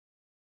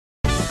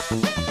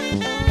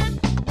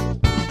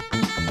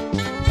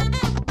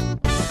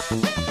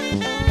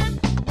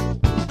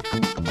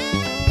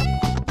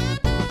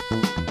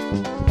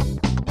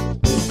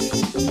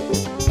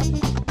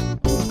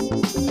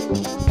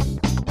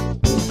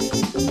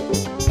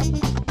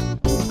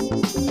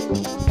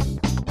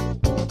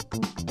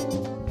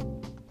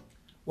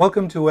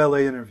Welcome to LA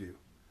Interview.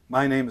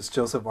 My name is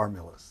Joseph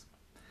Armillas.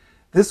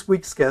 This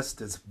week's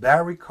guest is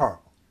Barrry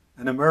Carl,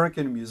 an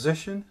American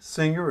musician,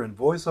 singer, and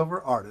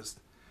voiceover artist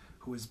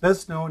who is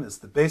best known as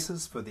the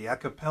bassist for the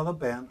a-capella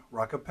band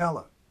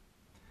Rockapella.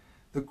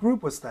 The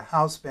group was the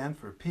house band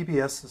for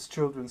PBS's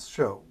children's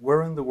show,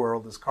 Where in the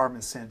World is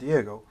Carmen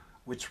Sandiego,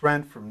 which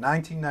ran from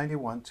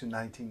 1991 to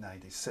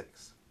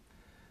 1996.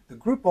 The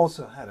group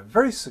also had a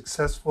very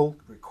successful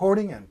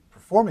recording and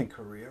performing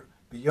career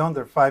beyond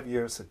their 5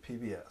 years at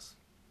PBS.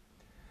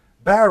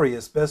 Barrry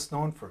is best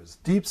known for his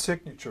deep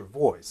signature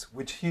voice,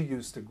 which he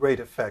used to great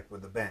effect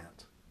with the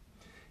band.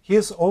 He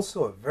is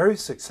also a very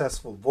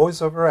successful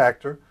voiceover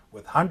actor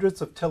with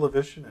hundreds of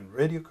television and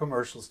radio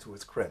commercials to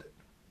his credit.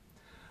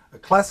 A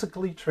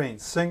classically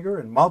trained singer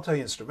and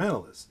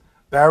multi-instrumentalist,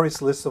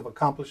 Barry's list of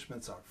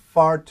accomplishments are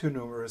far too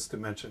numerous to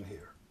mention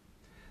here.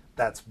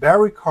 That's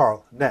Barrry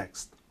Carl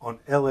next on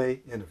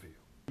LA Interview.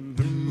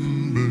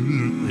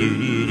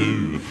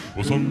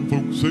 Well, some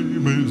folks say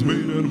man's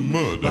made out of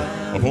mud.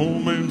 A poor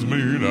man's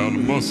made out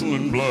of muscle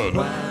and blood.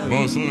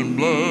 Muscle and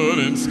blood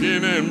and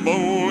skin and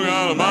bone.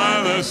 Got a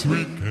mind that's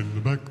weak and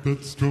the back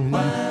that's strong.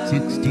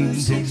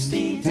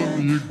 16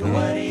 tons,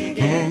 where you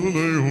go? Another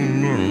day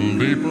on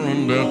deeper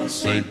on death.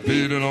 St.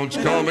 Peter, don't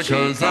you call me,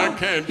 'cause I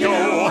can't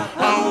go.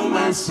 How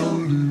my soul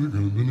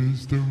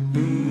company's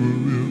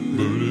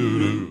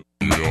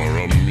You're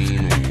a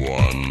mean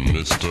one,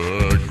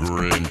 Mr.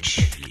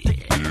 Grinch.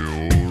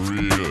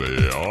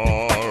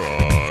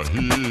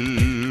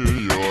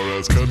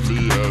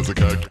 As a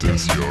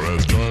cactus, you're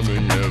as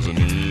charming as an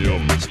eel,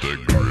 Mr.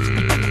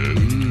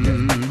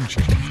 Grinch.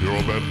 You're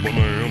a bad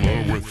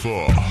banana with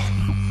a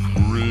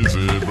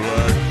greasy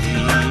black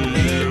heel.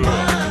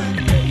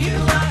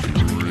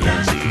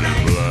 Greasy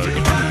black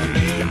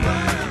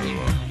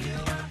heel.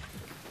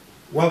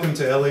 Welcome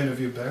to LA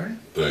Interview, Barrry.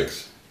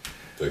 Thanks.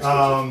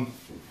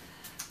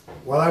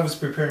 While I was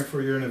preparing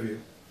for your interview,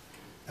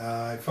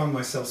 I found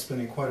myself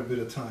spending quite a bit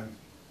of time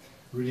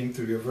reading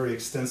through your very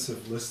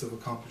extensive list of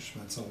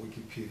accomplishments on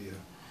Wikipedia.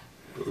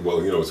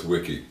 Well, you know, it's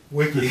Wiki.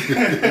 Wiki.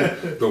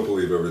 Don't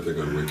believe everything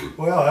on Wiki.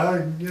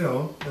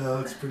 Well,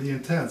 it's pretty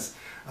intense.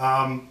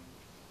 You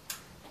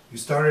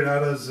started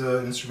out as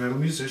an instrumental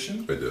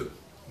musician. I did.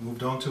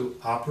 Moved on to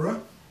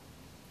opera.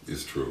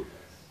 It's true.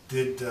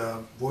 Did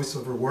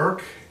voiceover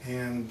work,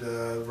 and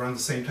around the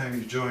same time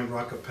you joined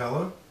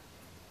Rockapella.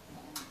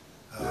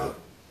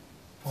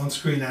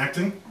 On-screen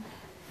acting.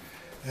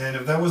 And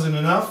if that wasn't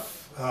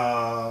enough,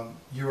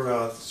 you're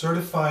a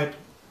certified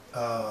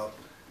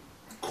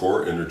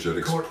core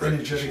energetics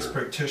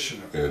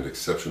practitioner and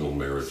exceptional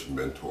marriage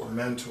mentor.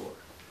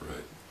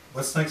 Right.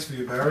 What's next for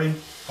you, Barrry?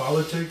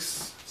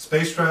 Politics,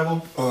 space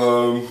travel?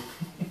 Well,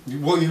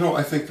 you know,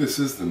 I think this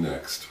is the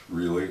next.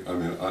 Really, I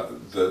mean,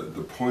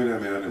 the point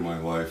I'm at in my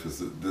life is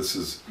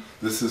that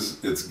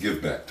it's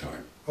give back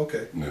time.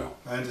 Okay. Now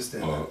I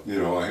understand that. You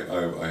know,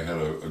 I had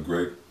a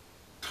great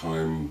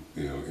time,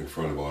 you know, in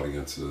front of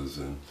audiences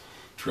and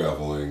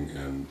traveling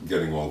and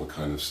getting all the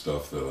kind of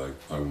stuff that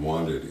I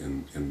wanted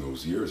in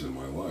those years in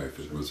my life.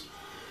 It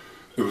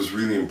was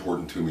really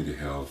important to me to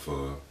have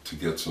to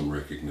get some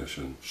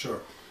recognition.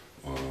 Sure.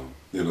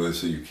 You know, they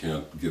say you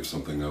can't give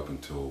something up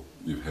until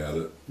you've had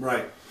it.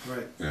 Right.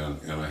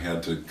 And I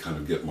had to kind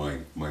of get my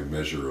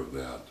measure of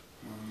that.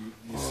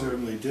 You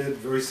certainly did,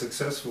 very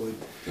successfully.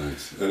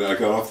 Thanks. And I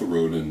got off the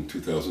road in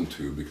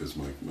 2002 because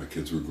my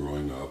kids were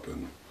growing up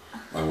and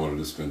I wanted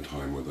to spend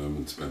time with them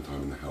and spend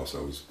time in the house I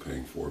was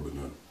paying for, but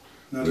not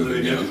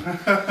living in.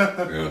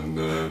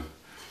 And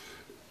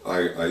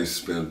I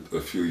spent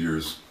a few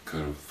years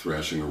kind of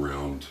thrashing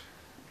around,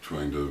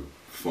 trying to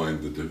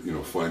find the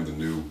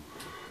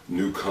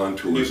new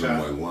contours of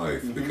my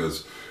life,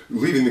 because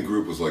leaving the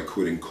group was like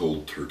quitting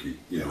cold turkey.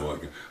 You know,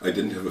 I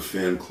didn't have a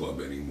fan club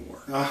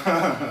anymore.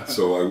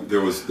 So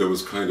there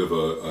was kind of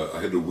I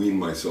had to wean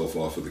myself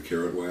off of the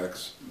carrot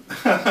wax.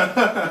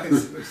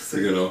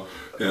 You know,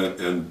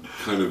 and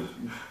kind of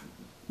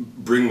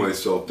bring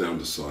myself down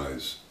to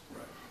size.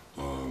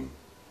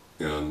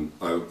 And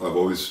I've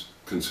always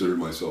considered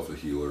myself a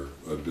healer.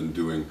 I've been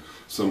doing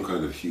some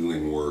kind of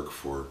healing work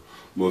for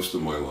most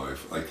of my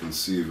life. I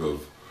conceive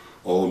of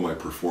all of my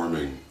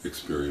performing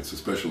experience,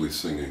 especially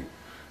singing,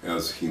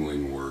 as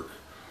healing work.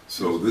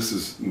 So this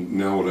is,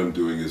 now what I'm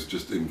doing is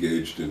just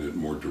engaged in it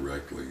more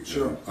directly.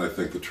 Sure. And I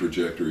think the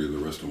trajectory of the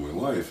rest of my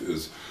life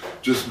is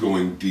just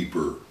going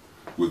deeper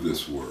with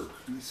this work.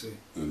 I see.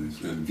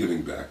 And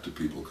giving back to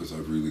people, because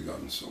I've really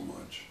gotten so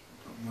much.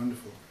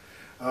 Wonderful.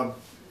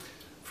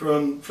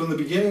 From the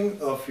beginning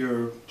of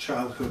your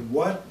childhood,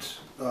 what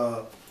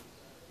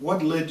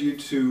led you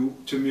to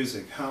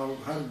music? How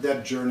did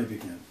that journey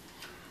begin?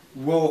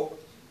 Well,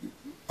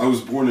 I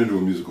was born into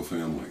a musical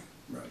family.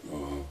 Right.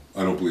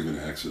 I don't believe in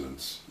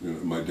accidents. You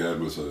know, my dad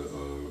was a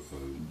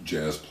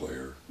jazz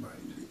player.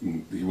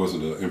 Right. He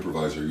wasn't an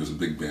improviser. He was a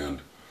big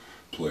band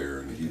player,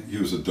 and he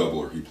was a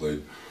doubler. He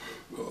played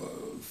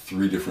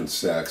 3 different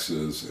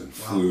saxes and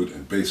flute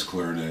and bass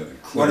clarinet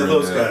and clarinet. One of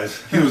those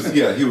guys. He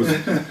was,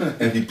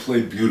 and he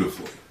played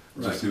beautifully.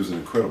 Right. He was an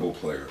incredible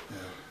player.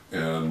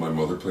 Yeah. And my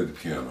mother played the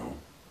piano.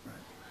 Right.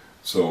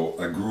 So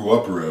I grew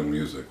up around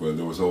music, where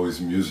there was always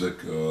music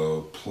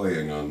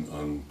playing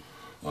on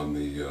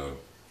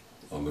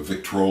the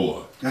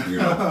Victrola, you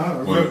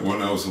know,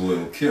 when I was a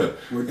little kid.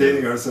 We're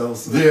dating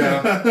ourselves.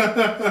 Yeah.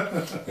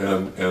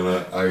 and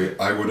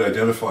I would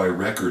identify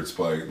records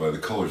by the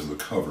colors of the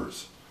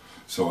covers.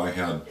 So I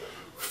had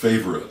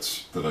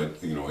favorites that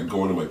I'd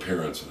go into my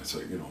parents and I'd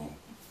say,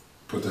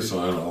 put this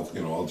on,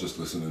 I'll just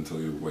listen until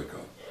you wake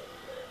up.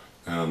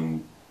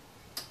 And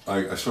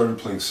I started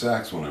playing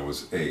sax when I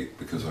was 8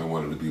 because I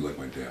wanted to be like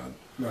my dad.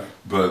 Right.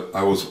 But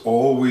I was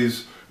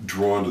always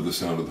drawn to the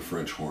sound of the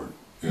French horn.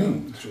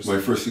 And my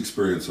first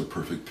experience of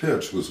perfect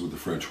pitch was with the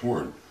French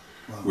horn,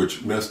 wow,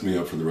 which messed me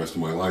up for the rest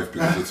of my life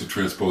because it's a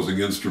transposing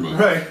instrument.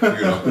 Right.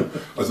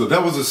 I thought,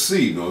 that was a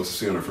C. No, it's a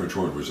C on a French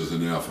horn, which is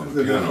an F on a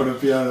piano. On a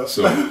piano.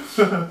 So,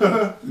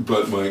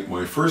 but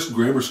my first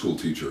grammar school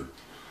teacher,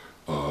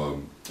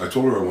 I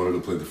told her I wanted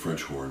to play the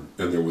French horn,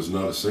 and there was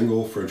not a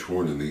single French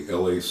horn in the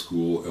LA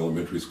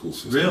elementary school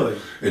system. Really?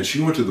 And she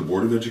went to the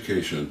Board of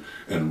Education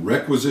and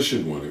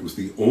requisitioned one. It was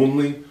the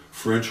only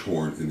French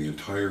horn in the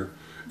entire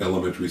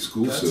elementary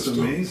school system.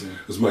 That's amazing.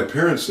 As my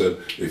parents said,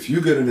 if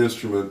you get an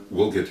instrument,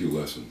 we'll get you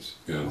lessons.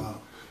 And wow,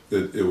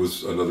 it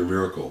was another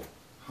miracle.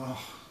 Oh,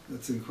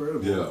 that's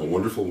incredible. Yeah, a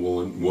wonderful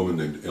woman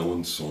named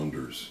Ellen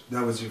Saunders.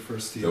 That was your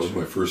first teacher? That was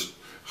my first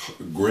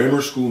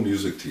grammar school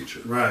music teacher.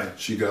 Right.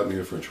 She got me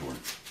a French horn.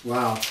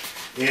 Wow.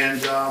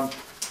 And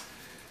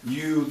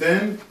you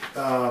then,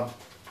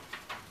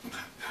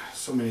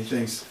 so many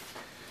things.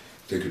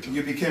 Take your time.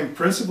 You became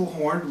principal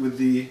horn with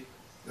the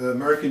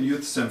American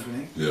Youth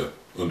Symphony. Yeah,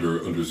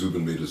 under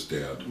Zubin Mehta's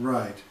dad.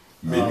 Right.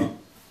 Mini.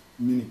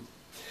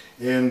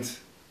 And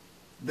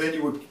then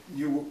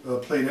you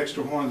played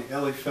extra horn on the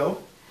LA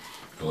Phil.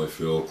 LA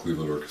Phil,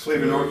 Cleveland Orchestra.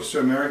 Cleveland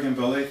Orchestra, American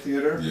Ballet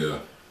Theater. Yeah.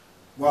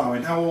 Wow,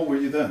 and how old were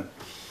you then?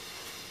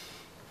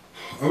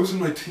 I was in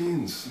my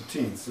teens.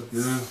 Teens,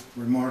 that's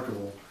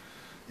remarkable.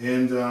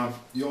 And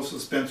you also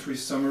spent 3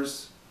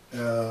 summers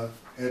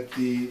at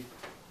the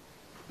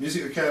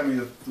Music Academy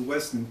of the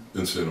West in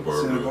Santa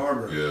Barbara. Santa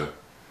Barbara. Yeah.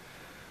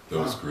 That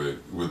was great,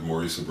 with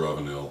Maurice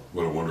Abravanel.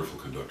 What a wonderful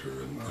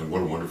conductor, and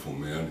what a wonderful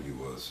man he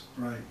was.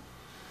 Right,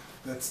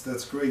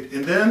 that's great.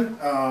 And then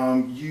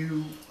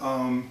you,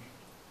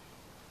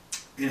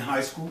 in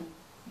high school,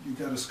 you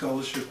got a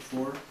scholarship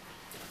for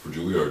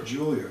Juilliard.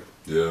 Juilliard.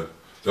 Yeah,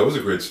 that was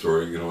a great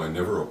story. I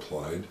never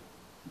applied.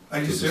 Are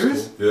you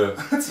serious? Yeah.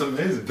 That's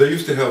amazing. They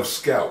used to have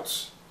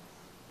scouts,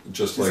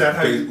 just like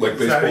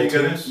baseball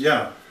teams.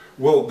 Yeah.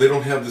 Well, they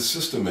don't have the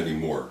system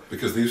anymore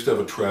because they used to have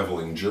a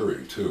traveling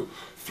jury too.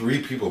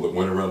 3 people that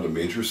went around to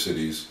major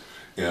cities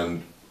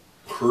and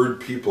heard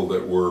people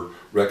that were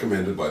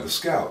recommended by the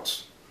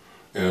scouts.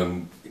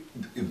 And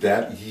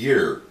that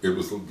year, it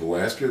was the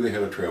last year they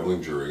had a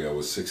traveling jury. I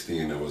was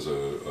 16, I was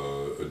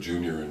a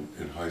junior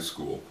in high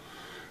school.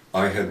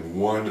 I had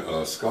won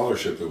a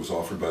scholarship that was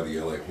offered by the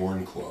LA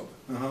Horn Club.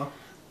 Uh-huh.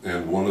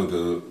 And one of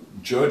the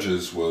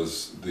judges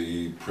was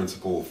the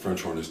principal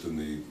French hornist in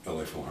the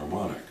LA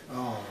Philharmonic.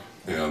 Oh.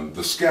 And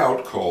the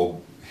scout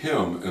called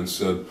him and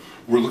said,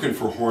 we're looking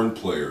for horn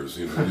players,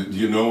 do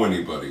you know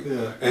anybody?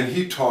 Yeah. And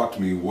he talked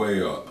me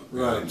way up.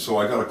 Right. And so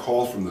I got a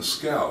call from the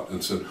scout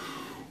and said,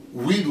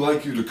 we'd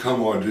like you to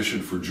come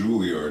audition for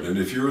Juilliard, and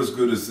if you're as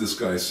good as this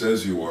guy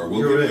says you are,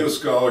 we'll give you a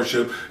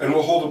scholarship and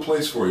we'll hold a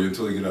place for you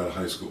until you get out of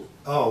high school.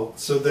 Oh,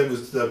 so then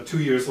was 2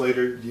 years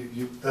later,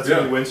 that's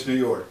when you went to New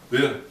York?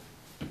 Yeah.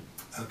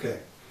 Okay.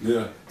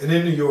 Yeah. And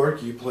in New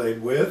York, you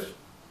played with?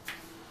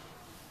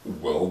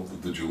 Well,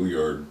 the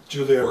Juilliard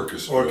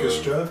Orchestra.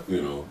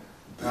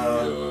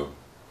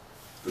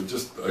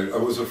 I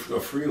was a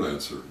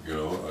freelancer,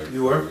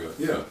 You were?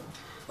 Yeah.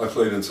 I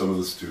played in some of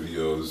the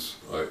studios.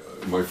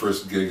 My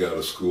first gig out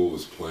of school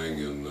was playing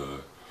in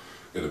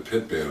a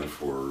pit band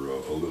for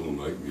a little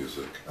night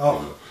music.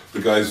 Oh.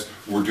 The guys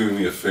were doing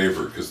me a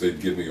favor because they'd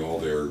give me all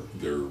their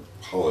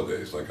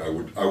holidays. Like I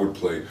would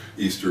play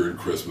Easter and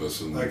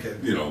Christmas and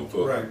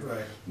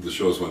the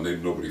shows when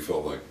nobody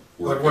felt like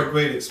working. What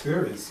great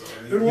experience!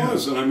 It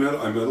was, and I met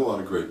a lot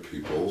of great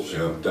people,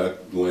 Sure. and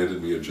that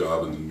landed me a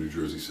job in the New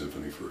Jersey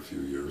Symphony for a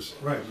few years.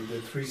 Right, you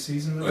did 3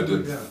 seasons. I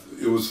did. Yeah.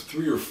 It was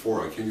 3 or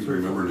 4. I can't even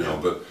remember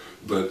now, yeah.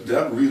 but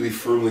that really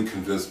firmly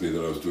convinced me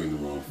that I was doing the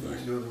wrong thing.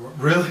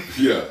 Really?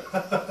 Yeah.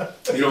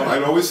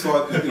 I'd always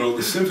thought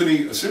a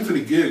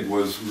symphony gig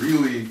was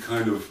really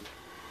kind of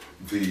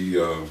the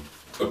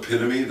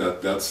epitome.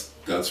 That's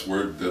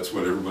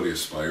what everybody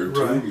aspired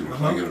to. Right.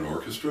 Playing in an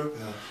orchestra.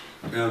 Yeah.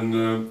 And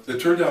it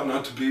turned out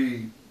not to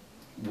be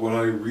what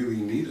I really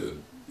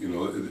needed.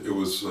 It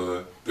was,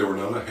 they were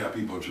not a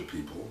happy bunch of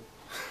people.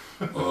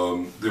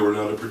 They were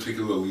not a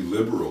particularly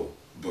liberal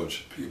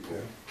bunch of people.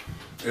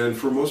 Okay. And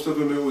for most of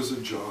them it was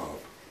a job.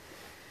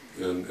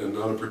 And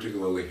not a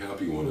particularly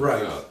happy one at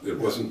that. It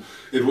wasn't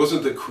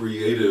the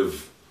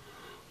creative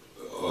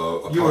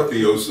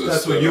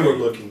apotheosis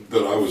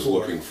that I was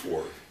looking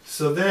for.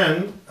 So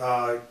then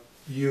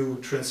you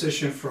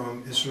transitioned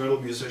from instrumental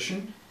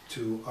musician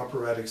to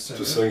operatic singer.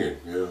 To singing,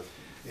 yeah.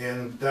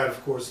 And that,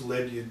 of course,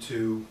 led you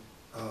to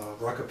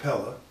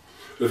Rockapella.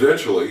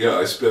 Eventually, yeah.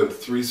 I spent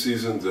 3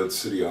 seasons at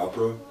City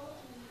Opera.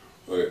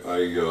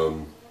 I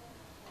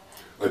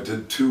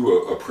did 2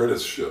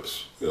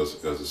 apprenticeships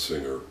as a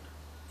singer.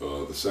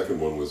 The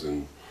second one was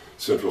in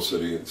Central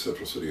City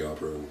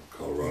Opera in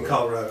Colorado. In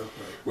Colorado,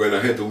 right. When I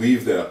had to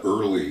leave that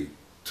early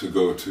to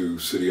go to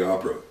City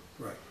Opera.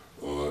 Right.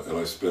 And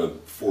I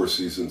spent 4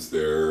 seasons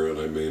there, and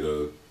I made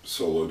a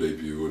solo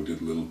debut and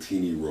did little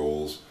teeny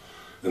roles.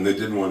 And they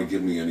didn't want to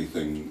give me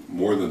anything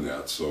more than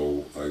that,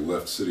 so I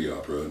left City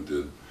Opera and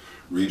did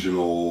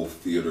regional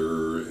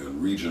theater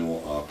and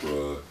regional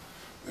opera,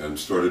 and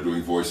started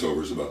doing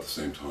voiceovers about the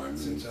same time,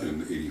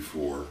 in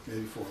 84.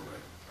 84,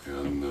 right.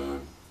 And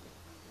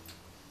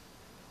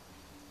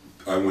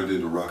I went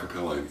into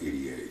Rockapella in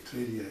 88.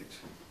 88.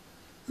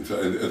 In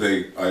fact,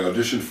 I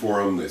auditioned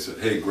for them. They said,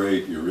 "Hey,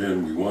 great, you're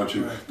in. We want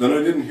you." Right. Then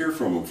I didn't hear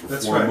from them for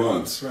 4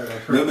 months. That's right. I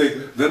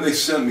heard Then they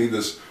sent me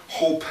this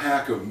whole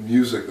pack of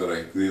music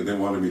that they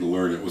wanted me to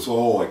learn. It was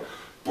all like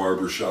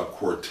barbershop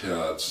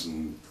quartets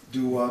and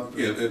doo-wop.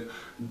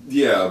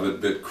 Yeah,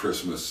 but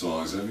Christmas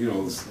songs and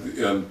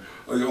and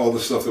all the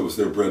stuff that was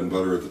their bread and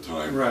butter at the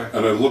time. Right.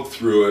 And I looked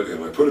through it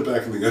and I put it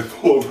back in the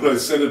envelope and I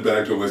sent it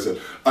back to them. I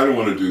said, "I don't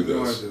want to do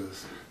this."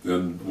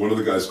 And one of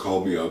the guys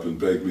called me up and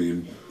begged me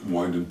and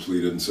whined and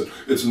pleaded and said,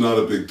 "It's not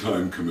a big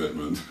time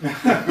commitment."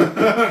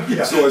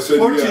 Yeah. So I said,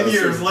 14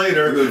 years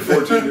later. And then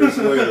 14 years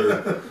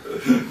later.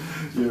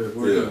 You're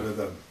working with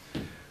them.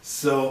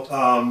 So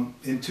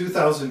in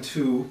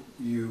 2002,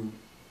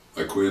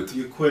 I quit.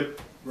 You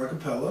quit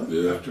Rockapella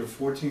after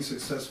 14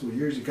 successful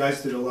years. You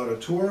guys did a lot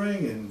of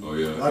touring and a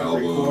lot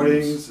of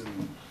recordings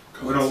and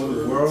went all over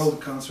the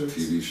world, concerts,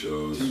 TV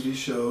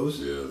shows.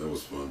 Yeah, that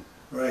was fun.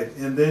 Right,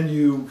 and then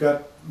you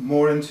got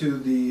more into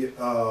the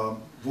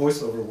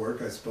voiceover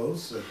work, I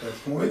suppose, at that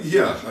point.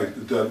 Yeah, I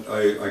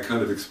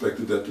kind of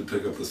expected that to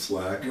take up the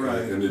slack,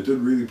 right? And it did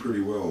really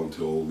pretty well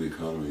until the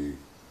economy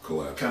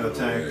collapsed. Kind of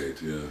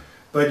tanked. Yeah.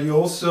 But you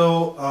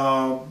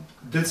also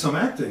did some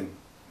acting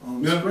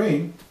on the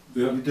screen.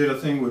 Yeah. You did a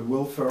thing with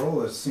Will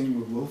Ferrell, a scene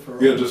with Will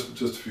Ferrell. Yeah,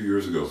 just a few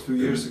years ago.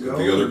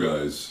 The Other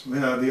Guys.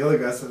 Yeah, The Other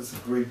Guys. That's a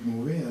great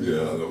movie. And,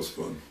 yeah, that was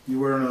fun.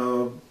 You were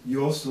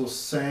you also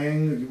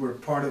sang. You were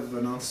part of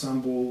an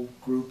ensemble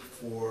group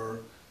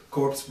for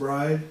Corpse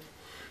Bride.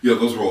 Yeah,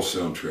 those were all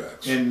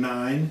soundtracks. And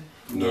Nine.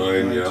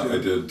 Yeah, I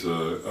did.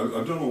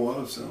 I've done a lot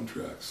of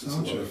soundtracks. It's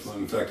a lot of fun.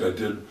 In fact, I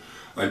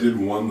did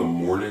one the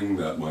morning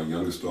that my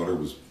youngest daughter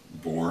was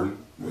born.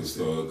 Was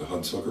the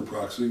Hudsucker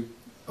Proxy.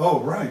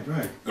 Oh, right.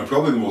 And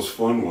probably the most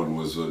fun one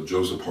was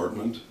Joe's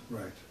Apartment.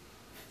 Right.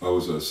 I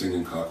was a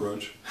singing bass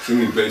cockroach.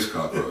 Singing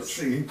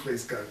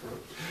bass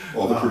cockroach.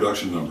 All the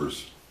production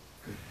numbers.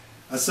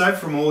 Aside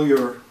from all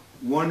your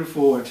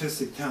wonderful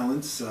artistic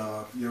talents,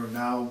 you're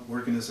now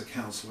working as a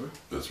counselor.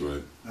 That's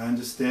right. I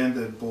understand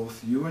that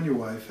both you and your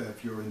wife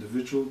have your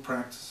individual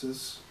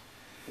practices,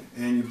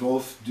 and you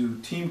both do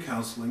team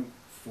counseling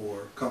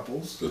for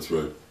couples. That's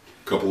right.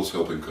 Couples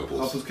helping couples.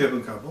 Couples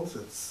helping couples,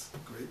 that's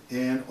great.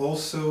 And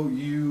also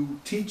you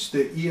teach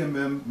the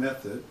EMM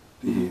method,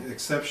 the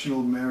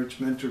Exceptional Marriage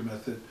Mentor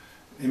Method,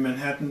 in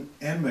Manhattan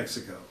and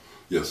Mexico.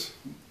 Yes.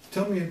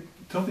 Tell me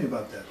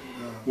about that.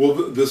 Well,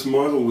 this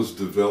model was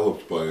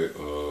developed by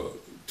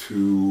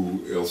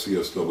 2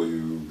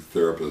 LCSW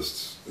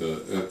therapists,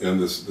 and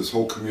this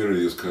whole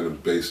community is kind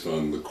of based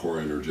on the core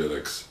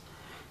energetics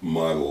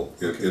model.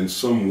 In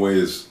some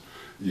ways,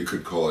 you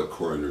could call it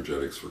core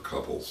energetics for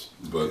couples,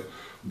 but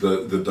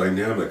the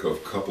dynamic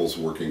of couples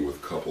working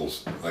with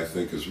couples, I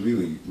think, is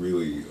really,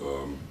 really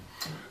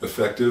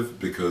effective,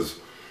 because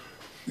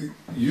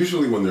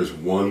usually when there's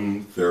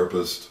one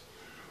therapist,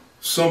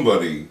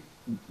 somebody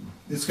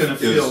is going to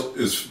feel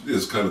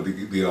is kind of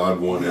the odd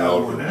one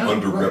out, or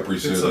underrepresented. Right.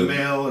 It's a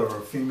male or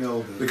a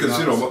female. Because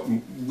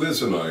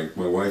Liz and I,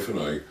 my wife and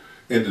I,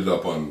 ended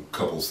up on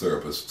couples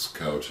therapists'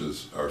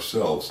 couches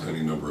ourselves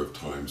any number of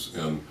times,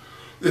 and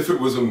if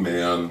it was a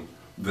man,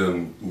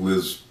 then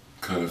Liz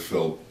kind of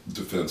felt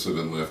defensive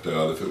and left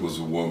out. If it was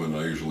a woman,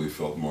 I usually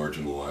felt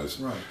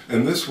marginalized. Right.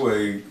 And this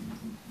way,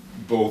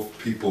 both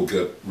people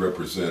get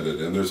represented.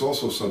 And there's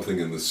also something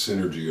in the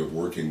synergy of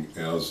working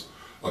as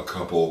a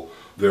couple.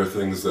 There are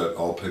things that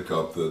I'll pick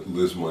up that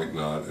Liz might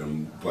not,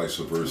 and vice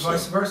versa.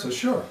 Vice versa,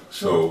 sure.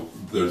 So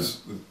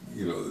there's,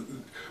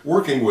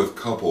 working with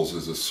couples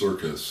is a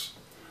circus.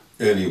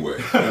 Anyway,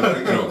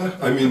 and,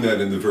 I mean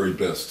that in the very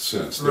best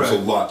sense. There's a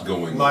lot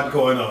going on. A lot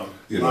going on.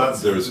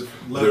 There's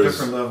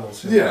different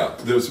levels. Yeah,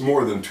 there's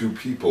more than 2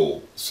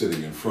 people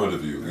sitting in front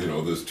of you.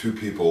 There's 2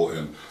 people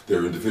and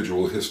their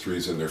individual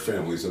histories and their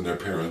families and their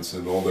parents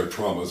and all their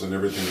traumas and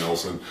everything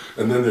else. And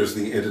then there's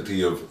the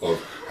entity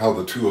of how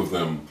the 2 of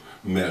them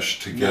mesh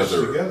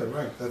together.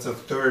 Right. That's a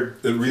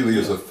third. It really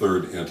is a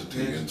third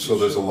entity, and so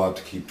there's a lot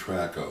to keep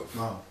track of.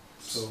 Wow.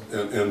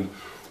 And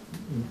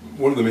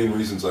one of the main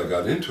reasons I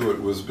got into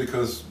it was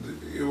because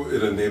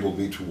it enabled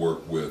me to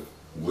work with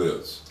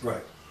Liz.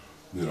 Right.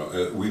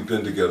 We've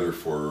been together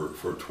for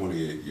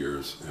 28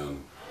 years,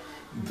 and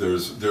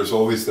there's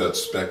always that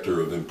specter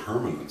of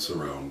impermanence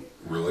around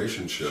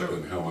relationship. Sure.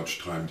 And how much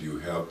time do you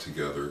have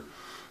together.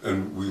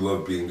 and we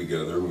love being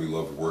together, and we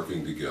love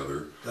working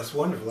together. That's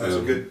wonderful. That's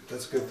a good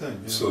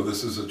thing. Yeah. So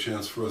this is a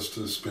chance for us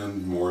to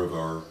spend more of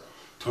our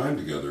time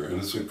together,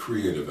 and it's a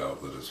creative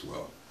outlet as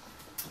well.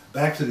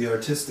 Back to the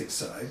artistic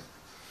side.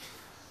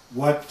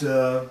 What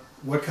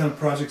kind of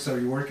projects are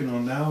you working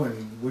on now,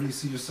 and where do you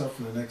see yourself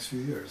in the next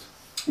few years?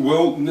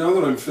 Well, now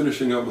that I'm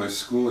finishing up my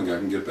schooling, I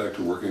can get back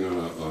to working on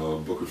a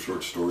book of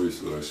short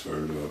stories that I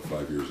started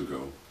 5 years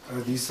ago.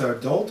 Are these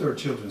adult or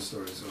children's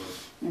stories?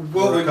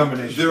 Well, a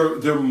combination?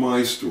 they're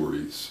my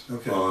stories.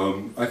 Okay.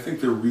 I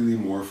think they're really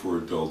more for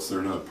adults.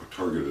 They're not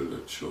targeted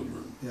at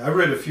children. Yeah, I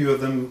read a few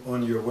of them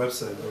on your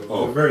website.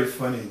 They're very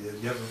funny.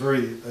 You have a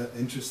very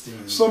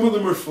interesting... Some of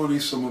them are funny,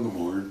 some of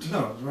them aren't.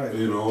 No, right.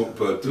 You know,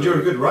 but you're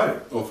a good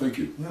writer. Oh, thank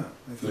you. Yeah.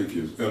 Thank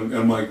you.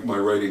 And my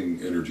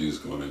writing energy has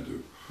gone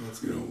into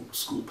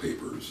school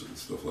papers and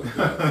stuff like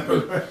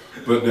that.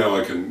 but now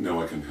I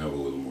can have a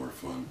little more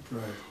fun.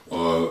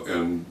 Right.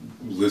 And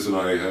Liz and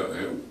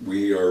I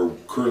we are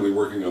currently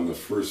working on the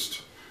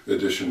first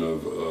edition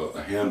of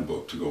a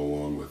handbook to go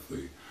along with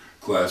the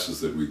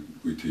classes that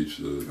we teach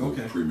the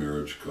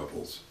pre-marriage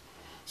couples.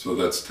 So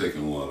that's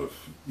taken a lot of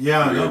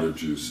creative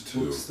juice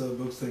too.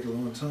 Books take a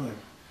long time.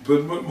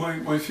 But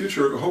my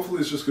future, hopefully,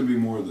 is just going to be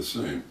more of the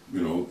same.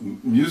 You know,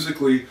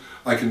 musically,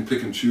 I can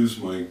pick and choose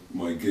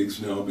my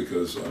gigs now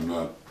because I'm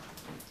not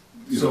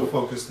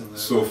focused on that.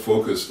 So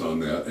focused on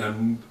that,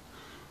 and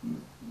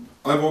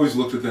I've always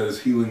looked at that as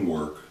healing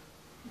work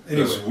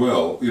as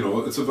well. You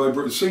know, it's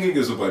singing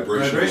is a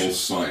vibrational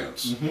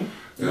science,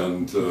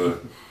 and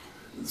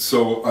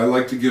so I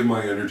like to give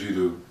my energy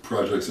to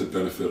projects that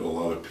benefit a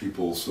lot of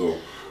people. So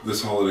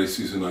this holiday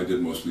season, I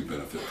did mostly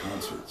benefit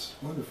concerts.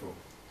 Wonderful.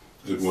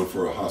 Did one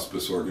for a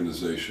hospice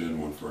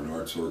organization, one for an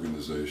arts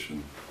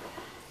organization,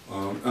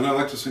 and I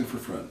like to sing for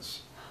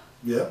friends.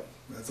 Yeah,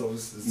 that's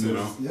always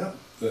yeah.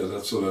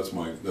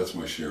 That's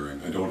my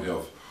sharing. I don't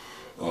have,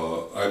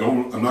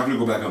 I'm not going to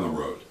go back on the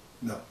road.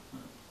 No,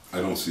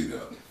 I don't see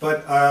that.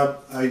 But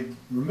I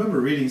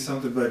remember reading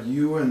something about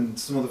you and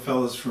some of the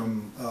fellas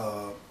from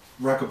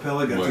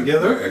Rockapella got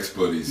together. My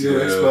ex-buddies.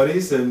 Your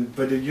ex-buddies,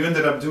 but you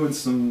ended up doing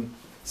some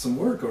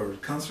work or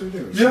concert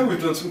or yeah, we've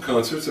done some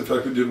concerts. In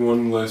fact, we did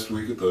one last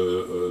week at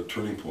the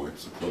Turning Point,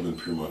 it's a club in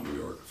Piermont, New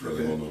York, a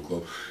fairly well-known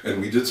club. And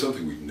we did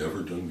something we'd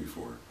never done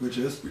before. Which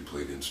is? We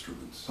played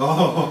instruments.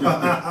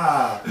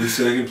 Oh! We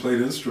sang and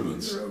played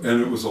instruments,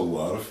 and it was a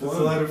lot of fun. It's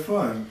a lot of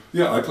fun.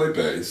 Yeah, I play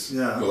bass,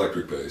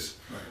 electric bass.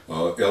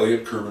 Right.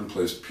 Elliot Kerman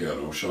plays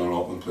piano, Sean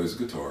Altman plays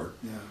guitar.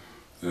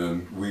 Yeah.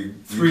 And we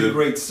Three did,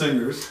 great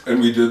singers.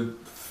 And we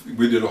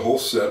did a whole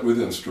set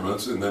with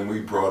instruments, and then we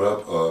brought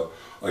up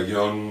a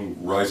young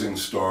rising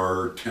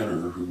star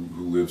tenor who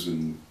lives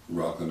in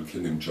Rockland, a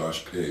kid named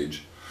Josh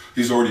Page.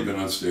 He's already been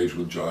on stage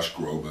with Josh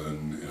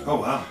Groban. And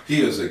oh, wow.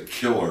 He is a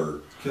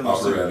killer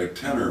operatic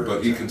tenor,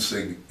 but he can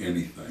sing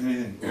anything.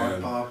 Anything,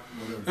 rock, pop,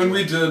 whatever. And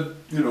we did,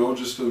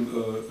 just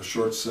a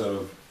short set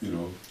of,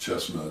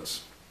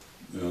 chestnuts.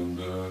 And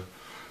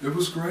it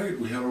was great.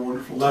 We had a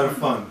wonderful time. A lot of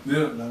fun.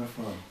 Yeah. A lot of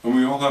fun. And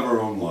we all have our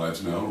own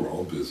lives now. We're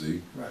all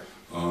busy.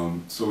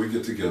 Right. So we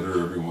get together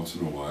every once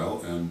in a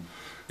while, and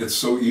it's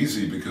so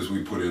easy because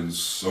we put in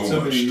so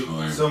much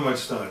time. So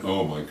much time.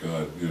 Oh my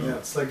God! Yeah,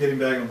 it's like getting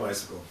back on a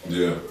bicycle.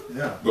 Yeah.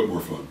 Yeah. But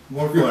more fun.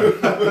 More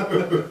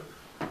fun.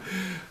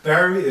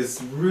 Barry,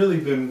 it's really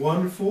been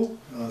wonderful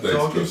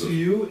talking to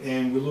you,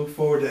 and we look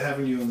forward to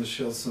having you on the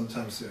show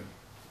sometime soon.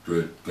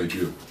 Great. Thank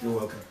you. You're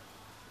welcome.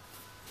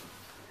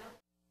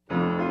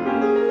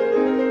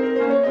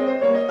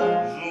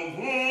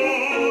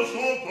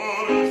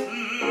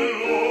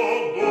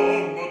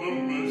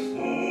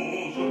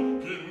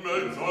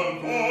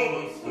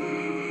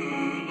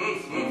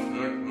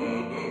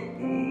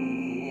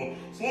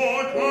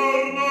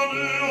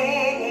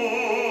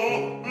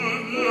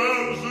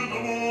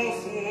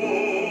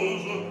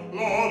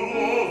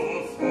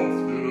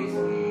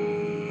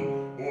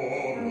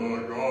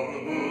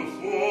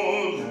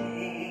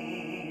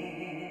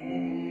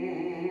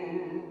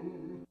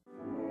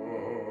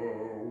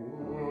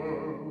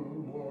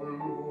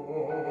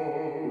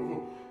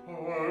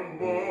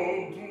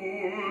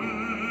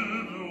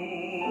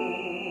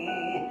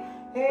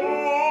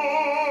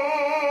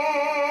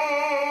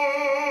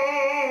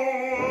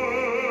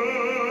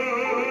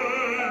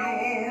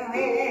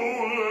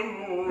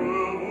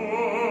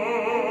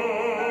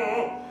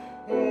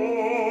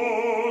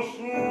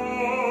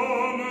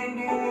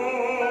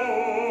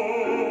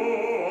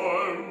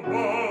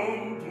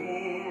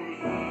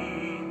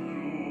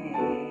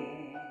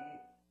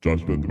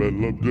 Josh met the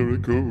battle of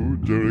Jericho,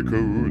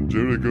 Jericho,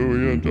 Jericho,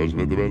 yeah, Josh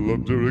met the battle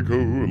of Jericho,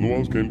 and the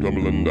walls came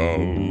tumbling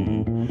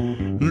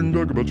down. You can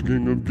talk about your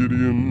king of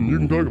Gideon, you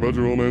can talk about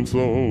your old man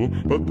Saul,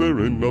 but there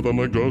ain't nothing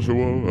like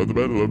Joshua at the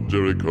battle of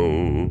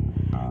Jericho.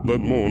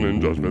 That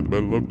morning, Josh met the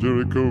battle of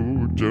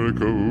Jericho,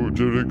 Jericho,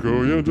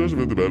 Jericho, yeah, Josh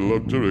met the battle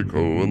of Jericho,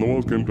 and the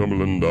walls came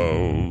tumbling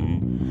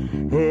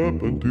down.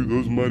 Up unto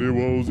those mighty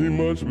walls he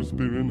marched with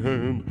spear in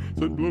hand,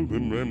 said, blow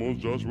them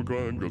rambles, Joshua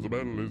cried, 'cause the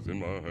battle is in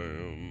my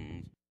hands.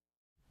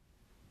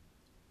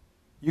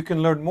 You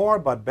can learn more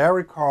about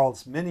Barrry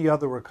Carl's many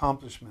other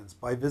accomplishments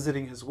by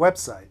visiting his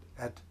website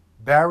at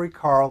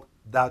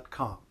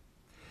barrycarl.com.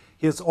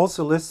 He is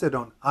also listed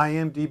on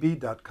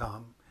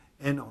imdb.com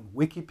and on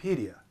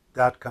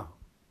wikipedia.com.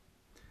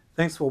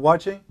 Thanks for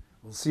watching.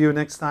 We'll see you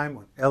next time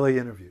on LA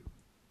Interview.